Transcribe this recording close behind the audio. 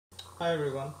Hi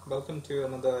everyone, welcome to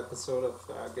another episode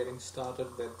of Getting Started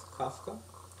with Kafka.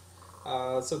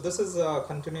 So this is a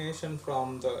continuation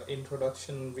from the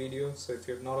introduction video. So if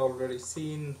you've not already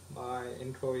seen my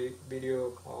intro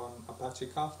video on Apache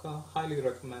Kafka, highly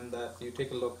recommend that you take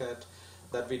a look at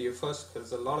that video first,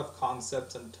 because a lot of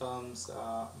concepts and terms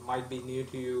might be new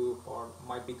to you or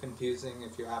might be confusing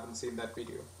if you haven't seen that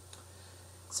video.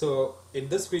 So in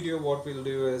this video what we'll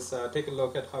do is take a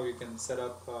look at how you can set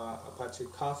up Apache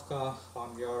Kafka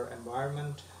on your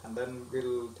environment, and then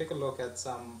we'll take a look at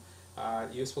some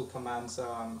useful commands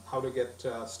on how to get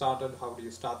started, how do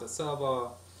you start the server,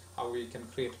 how we can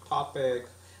create a topic,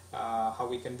 how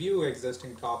we can view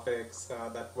existing topics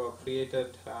that were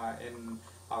created in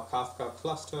our Kafka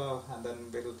cluster, and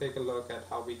then we'll take a look at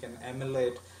how we can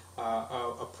emulate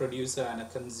a producer and a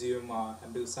consumer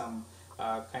and do some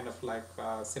kind of like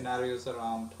scenarios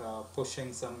around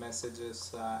pushing some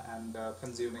messages and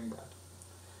consuming that.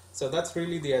 So that's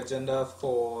really the agenda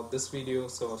for this video.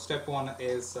 So step one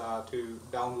is to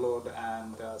download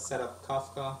and set up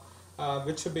Kafka,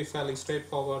 which should be fairly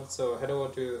straightforward. So head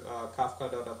over to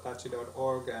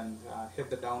kafka.apache.org and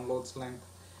hit the downloads link,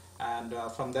 and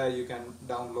from there you can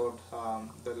download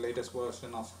the latest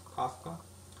version of Kafka.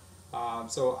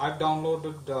 So I've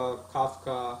downloaded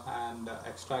Kafka and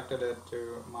extracted it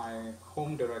to my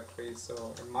home directory.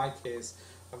 So in my case,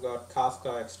 I've got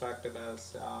Kafka extracted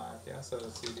as so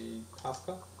cd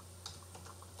Kafka.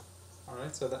 All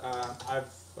right, so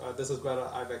this is where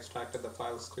I've extracted the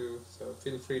files to. So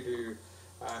feel free to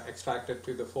extract it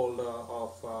to the folder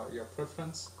of your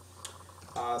preference.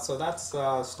 So that's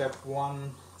step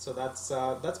one. So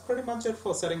that's pretty much it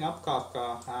for setting up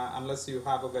Kafka. Unless you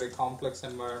have a very complex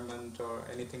environment or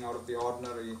anything out of the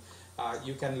ordinary,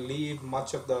 you can leave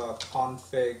much of the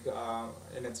config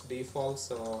in its default.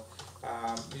 So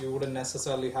you wouldn't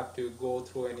necessarily have to go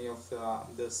through any of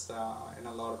this in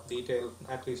a lot of detail,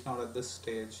 at least not at this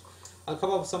stage. I'll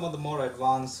cover some of the more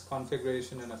advanced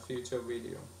configuration in a future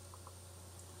video.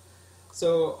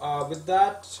 So with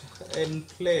that in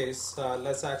place,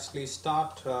 let's actually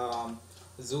start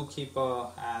Zookeeper,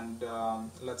 and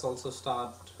let's also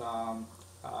start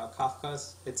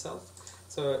Kafka itself.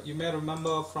 So you may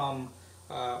remember from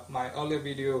my earlier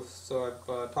video, so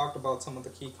I've talked about some of the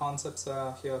key concepts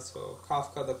here. So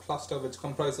Kafka, the cluster, which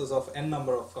comprises of n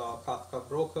number of Kafka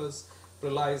brokers,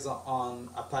 relies on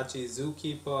Apache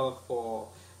Zookeeper for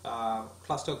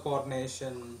cluster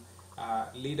coordination,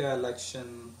 leader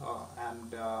election,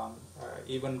 and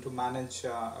even to manage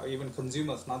even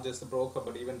consumers, not just the broker,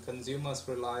 but even consumers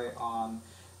rely on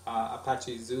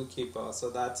Apache Zookeeper. So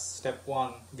that's step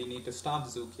one. We need to start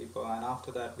Zookeeper, and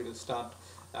after that we'll start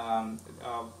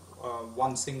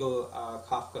one single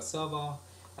Kafka server,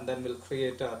 and then we'll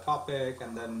create a topic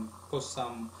and then push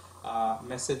some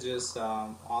messages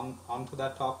onto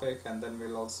that topic, and then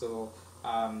we'll also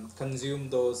consume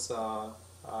those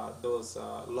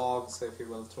logs, if you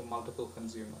will, through multiple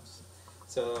consumers.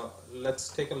 So let's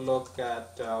take a look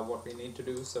at what we need to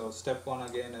do. So step one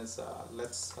again is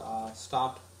let's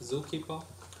start Zookeeper.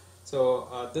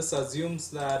 So this assumes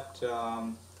that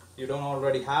you don't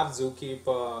already have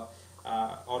Zookeeper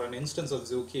or an instance of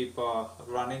Zookeeper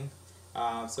running.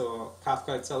 So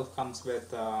Kafka itself comes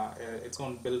with its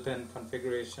own built-in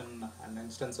configuration and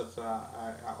instance of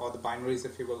or the binaries,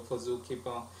 if you will, for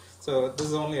Zookeeper. So this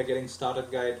is only a getting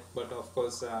started guide, but of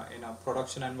course in a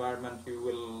production environment you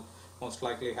will most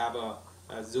likely have a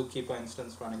Zookeeper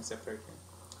instance running separately.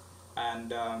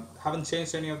 And haven't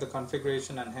changed any of the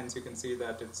configuration, and hence you can see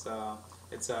that it's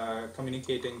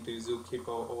communicating to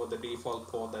Zookeeper over the default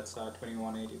port, that's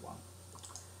 2181.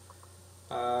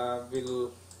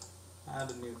 We'll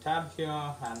add a new tab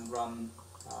here and run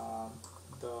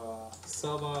the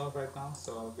server right now.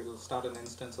 So we'll start an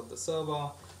instance of the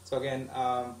server. So again,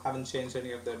 haven't changed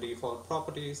any of the default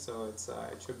properties, so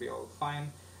it should be all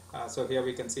fine. So here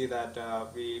we can see that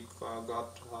we've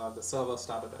got the server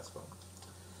started as well.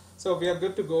 So we are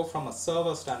good to go from a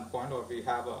server standpoint, or we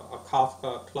have a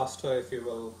Kafka cluster, if you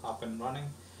will, up and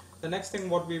running. The next thing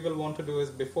what we will want to do is,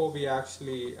 before we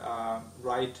actually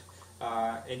write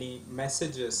any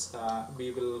messages,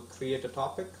 we will create a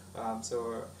topic.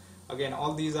 So again,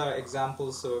 all these are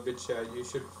examples which you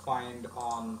should find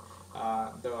on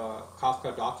the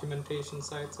Kafka documentation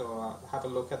site. So have a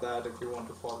look at that if you want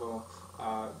to follow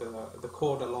the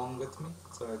code along with me.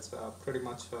 So it's pretty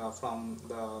much from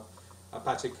the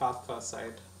Apache Kafka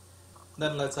site.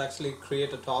 Then let's actually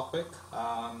create a topic,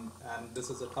 and this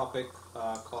is a topic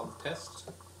called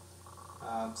test.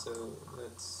 So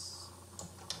let's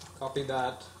copy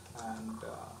that and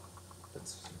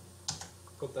let's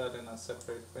put that in a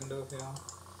separate window here.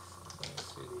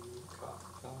 So cd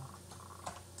Kafka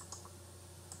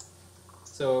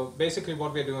So basically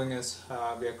what we're doing is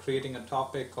we are creating a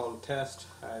topic called test.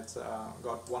 It's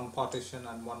got one partition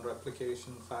and one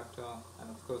replication factor, and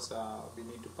of course we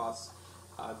need to pass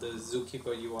the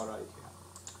zookeeper URI here.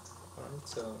 Alright,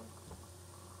 so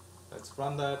let's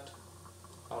run that.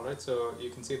 Alright, so you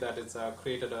can see that it's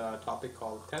created a topic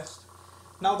called test.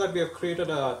 Now that we have created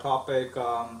a topic,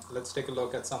 let's take a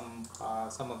look at some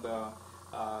of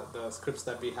the scripts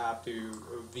that we have to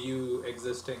view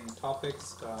existing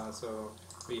topics. So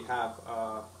we have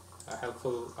a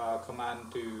helpful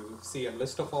command to see a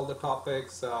list of all the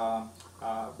topics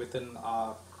within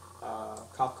our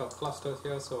Kafka cluster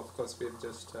here. So of course we've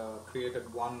just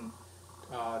created one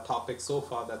topic so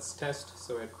far, that's test,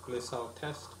 so it lists out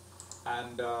test.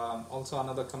 And also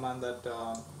another command that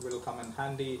will come in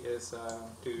handy is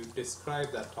to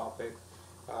describe that topic.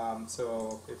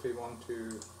 So if we want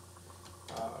to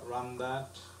run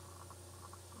that,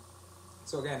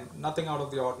 so again, nothing out of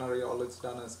the ordinary. All it's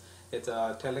done is it's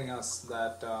telling us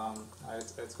that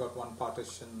it's got one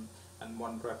partition and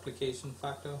one replication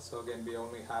factor. So again, we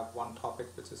only have one topic,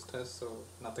 which is test, so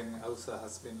nothing else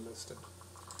has been listed.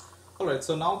 Alright,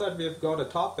 so now that we've got a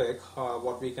topic,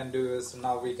 what we can do is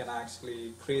now we can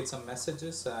actually create some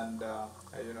messages and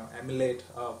emulate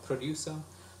a producer.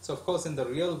 So of course in the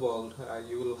real world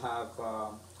you will have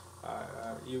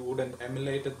you wouldn't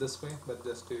emulate it this way, but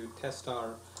just to test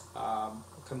our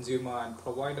consumer and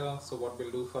provider. So what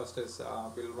we'll do first is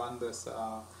we'll run this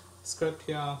script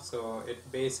here. So it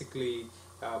basically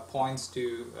points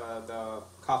to the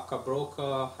Kafka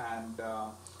broker and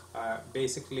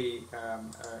basically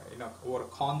over a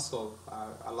console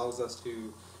allows us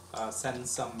to send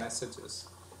some messages.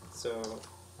 So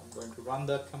I'm going to run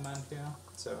that command here.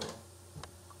 So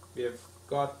we have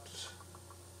got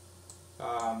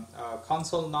a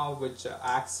console now which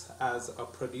acts as a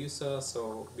producer,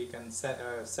 so we can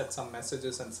set some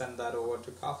messages and send that over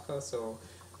to Kafka. So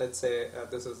let's say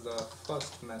this is the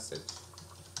first message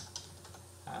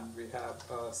and we have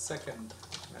a second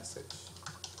message.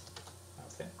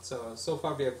 Okay, so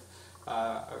far we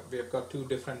have got two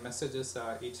different messages.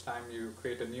 Each time you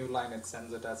create a new line, it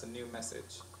sends it as a new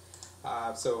message.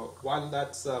 So while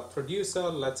that's a producer,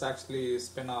 let's actually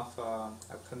spin off a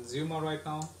consumer right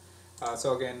now.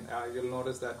 So again, you'll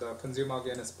notice that the consumer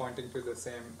again is pointing to the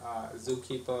same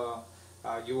zookeeper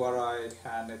URI,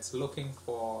 and it's looking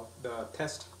for the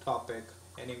test topic,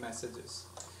 any messages,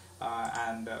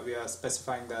 and we are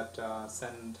specifying that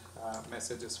send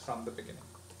messages from the beginning.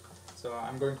 So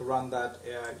I'm going to run that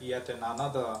yet in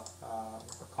another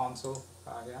console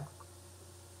here.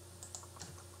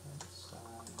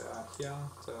 And here,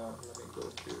 so let me go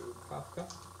to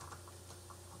Kafka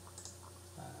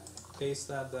and paste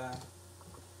that there.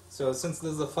 So since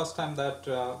this is the first time that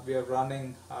we are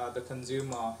running the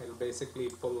consumer, it'll basically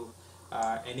pull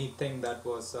anything that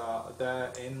was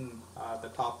there in the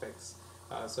topics.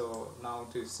 So now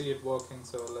to see it working,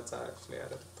 so let's actually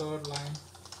add a third line.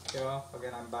 Here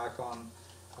again, I'm back on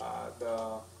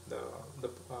the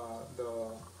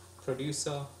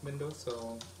producer window.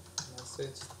 So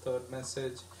message, third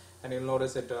message, and you'll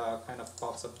notice it kind of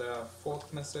pops up the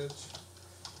fourth message,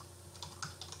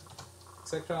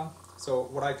 etc. So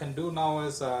what I can do now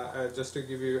is just to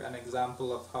give you an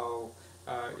example of how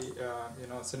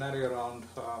scenario around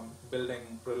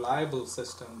building reliable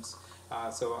systems.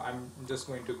 So I'm just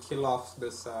going to kill off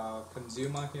this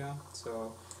consumer here.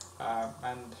 So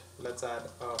and let's add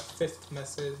a fifth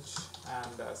message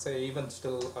and say even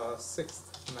still a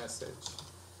sixth message.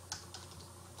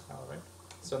 Alright,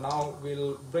 so now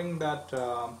we'll bring that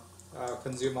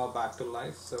consumer back to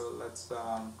life. So let's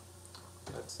run.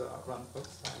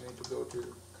 Oops, I need to go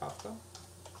to Kafka.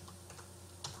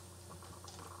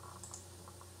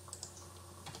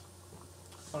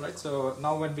 Alright, so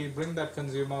now when we bring that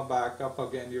consumer back up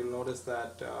again, you'll notice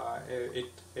that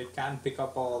it can pick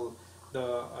up all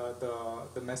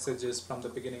the messages from the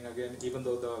beginning again, even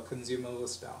though the consumer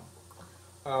was down.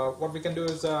 What we can do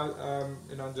is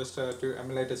just to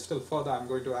emulate it still further, I'm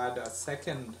going to add a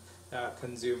second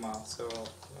consumer. So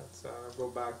let's go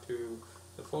back to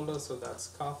the folder. So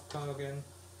that's Kafka again,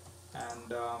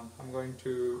 and I'm going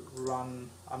to run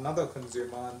another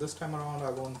consumer, and this time around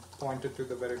I won't point it to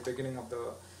the very beginning of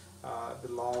the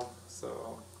log.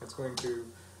 So it's going to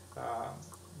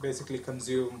basically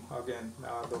consume again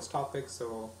those topics.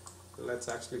 So let's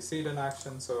actually see it in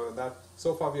action. So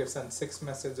far we have sent 6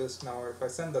 messages. Now if I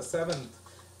send the 7th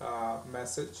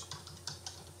message,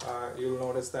 you'll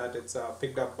notice that it's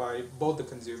picked up by both the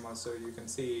consumers. So you can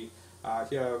see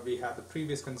here we have the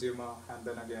previous consumer, and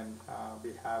then again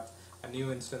we have a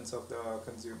new instance of the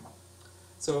consumer.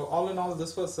 So all in all,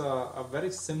 this was a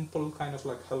very simple kind of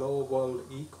like hello world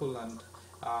equivalent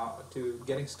to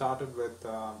getting started with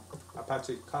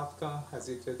Apache Kafka. As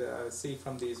you could see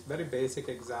from these very basic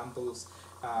examples,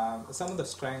 some of the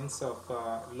strengths of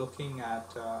looking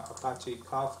at Apache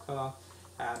Kafka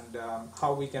and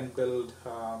how we can build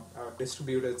a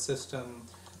distributed system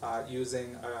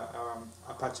using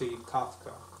Apache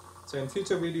Kafka. So in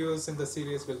future videos in the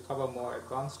series we'll cover more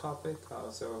advanced topic,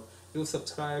 so do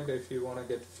subscribe if you want to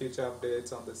get future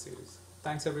updates on the series.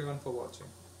 Thanks everyone for watching.